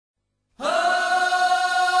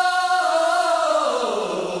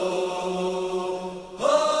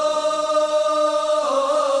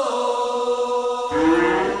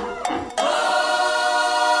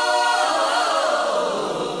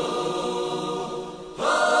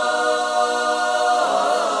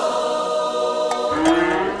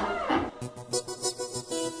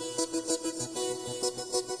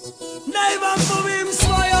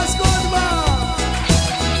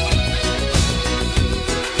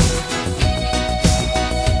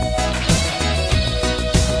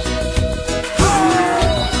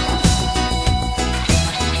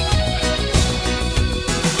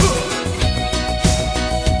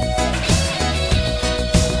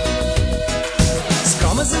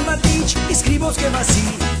Doma sem Batič iz Hribovske vasi,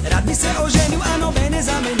 rad bi se oženil, a nobene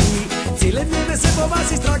zameni. Cele dneve se po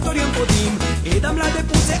vasi s traktorjem podim, jedam mlade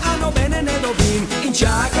punce, a nobene ne dobim. In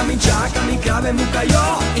čakam, in krave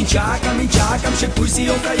mukajo, in čakam, še pujsi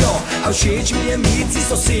jokajo. A všeč mi je Mici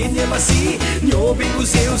sosednje vasi, njo bi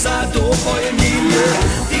vzel za to moje milje.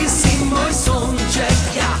 Ti si moj sonček,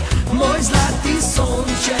 ja, moj zlati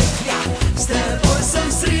sonček, ja, s teboj sem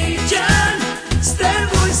srečen, s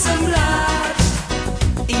teboj sem rad.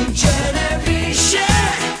 In če ne veš še,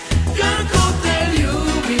 kako te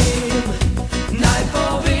ljubim, naj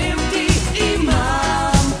povem ti,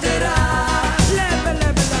 imam te rad.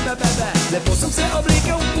 Lepo sem se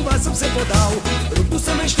oblekel, v vas sem se podal, ruknil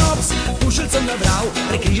sem en šnops, pušelj sem nabral,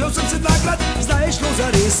 prekrižal sem se dvakrat, zdaj je šlo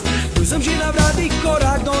zares. Bil sem že na vratih,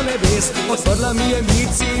 korak do nebes, odprla mi je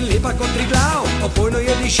Mici, lepa kot Triglav, opojno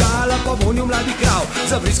je dišala po vonju mladih krav.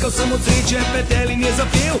 Zabriskal sem od sreče, petelin je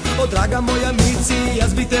zapel, o draga moja Mici,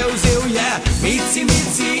 jaz bi te vzel, yeah. Mici,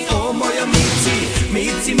 Mici, o moja Mici,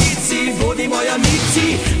 Mici, Mici, bodi moja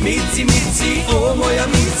Mici, Mici, Mici, o moja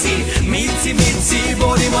Mici, Mici, Mici,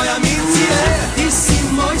 bodi moja Mici, yeah. Ti si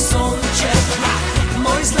moj sonček,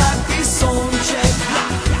 moj zlati sonček,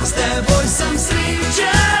 s teboj sem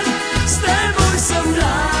srečen, s teboj sem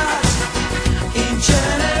rad. In če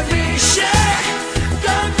ne veš še,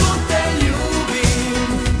 kako te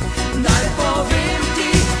ljubim, naj povem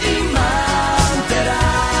ti, imam te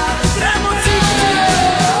rad. Gremo Cipri!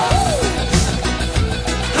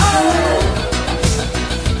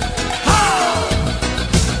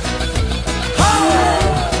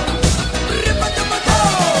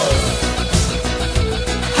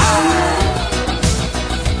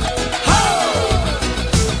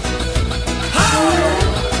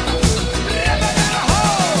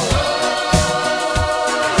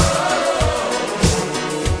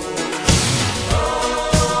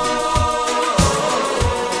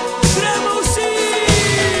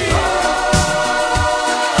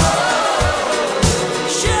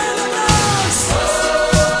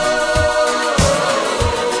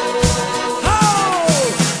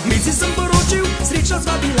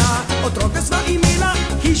 Otroka sva imela,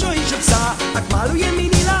 hišo in še psa, a kmalu je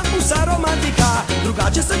minila vsa romantika.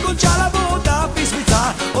 Drugače sem končala bo ta pismica,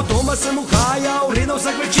 od doma sem uhajal redno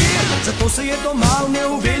vsak večer, zato se je doma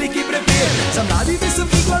vnel veliki prepir. Za mladi sem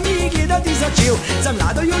iglami gledati začel, za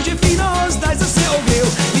mlado Jožefino zdaj